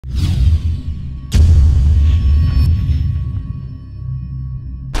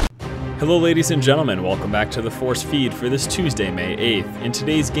Hello ladies and gentlemen, welcome back to the Force Feed for this Tuesday, May 8th. In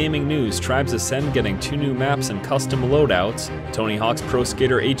today's gaming news, Tribes Ascend getting 2 new maps and custom loadouts, Tony Hawk's Pro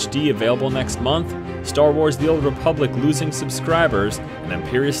Skater HD available next month, Star Wars The Old Republic losing subscribers, and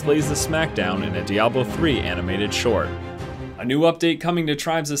Imperius lays the smackdown in a Diablo 3 animated short. A new update coming to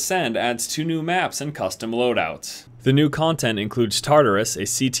Tribes Ascend adds 2 new maps and custom loadouts. The new content includes Tartarus, a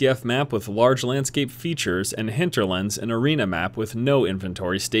CTF map with large landscape features, and Hinterlands, an arena map with no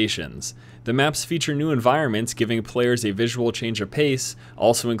inventory stations. The maps feature new environments, giving players a visual change of pace.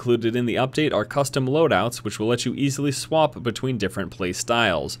 Also included in the update are custom loadouts, which will let you easily swap between different play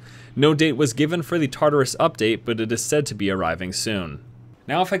styles. No date was given for the Tartarus update, but it is said to be arriving soon.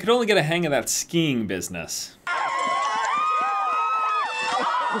 Now, if I could only get a hang of that skiing business.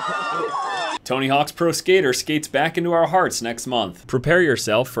 Tony Hawk's Pro Skater skates back into our hearts next month. Prepare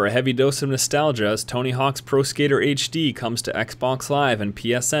yourself for a heavy dose of nostalgia as Tony Hawk's Pro Skater HD comes to Xbox Live and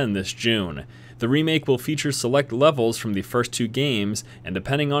PSN this June. The remake will feature select levels from the first 2 games, and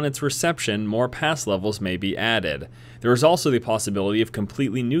depending on its reception, more past levels may be added. There is also the possibility of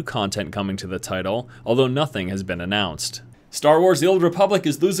completely new content coming to the title, although nothing has been announced. Star Wars The Old Republic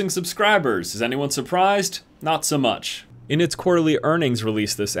is losing subscribers. Is anyone surprised? Not so much. In its quarterly earnings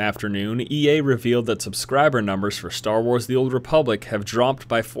release this afternoon, EA revealed that subscriber numbers for Star Wars The Old Republic have dropped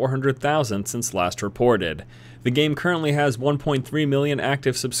by 400,000 since last reported. The game currently has 1.3 million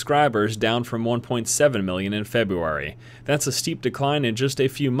active subscribers, down from 1.7 million in February. That's a steep decline in just a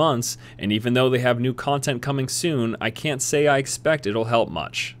few months, and even though they have new content coming soon, I can't say I expect it'll help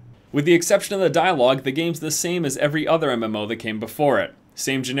much. With the exception of the dialogue, the game's the same as every other MMO that came before it.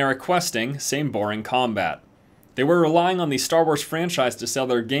 Same generic questing, same boring combat. They were relying on the Star Wars franchise to sell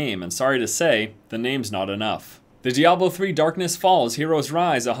their game, and sorry to say, the name's not enough. The Diablo 3 Darkness Falls Heroes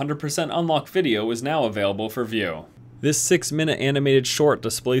Rise 100% unlocked video is now available for view. This 6-minute animated short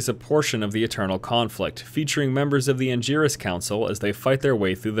displays a portion of the Eternal Conflict, featuring members of the Angiras Council as they fight their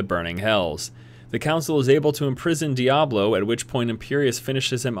way through the burning hells. The Council is able to imprison Diablo, at which point Imperius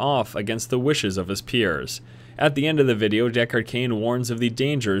finishes him off against the wishes of his peers. At the end of the video, Deckard Cain warns of the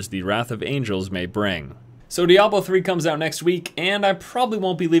dangers the Wrath of Angels may bring. So Diablo 3 comes out next week, and I probably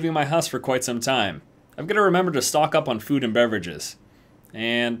won't be leaving my house for quite some time. I've got to remember to stock up on food and beverages.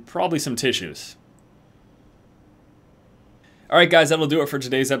 And probably some tissues. Alright guys, that'll do it for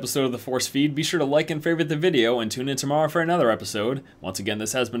today's episode of the Force Feed. Be sure to like and favorite the video, and tune in tomorrow for another episode. Once again,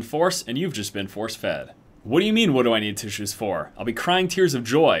 this has been Force, and you've just been Force Fed. What do you mean, what do I need tissues for? I'll be crying tears of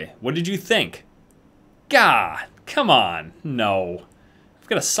joy. What did you think? God, come on. No. I've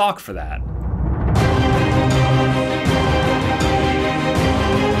got a sock for that.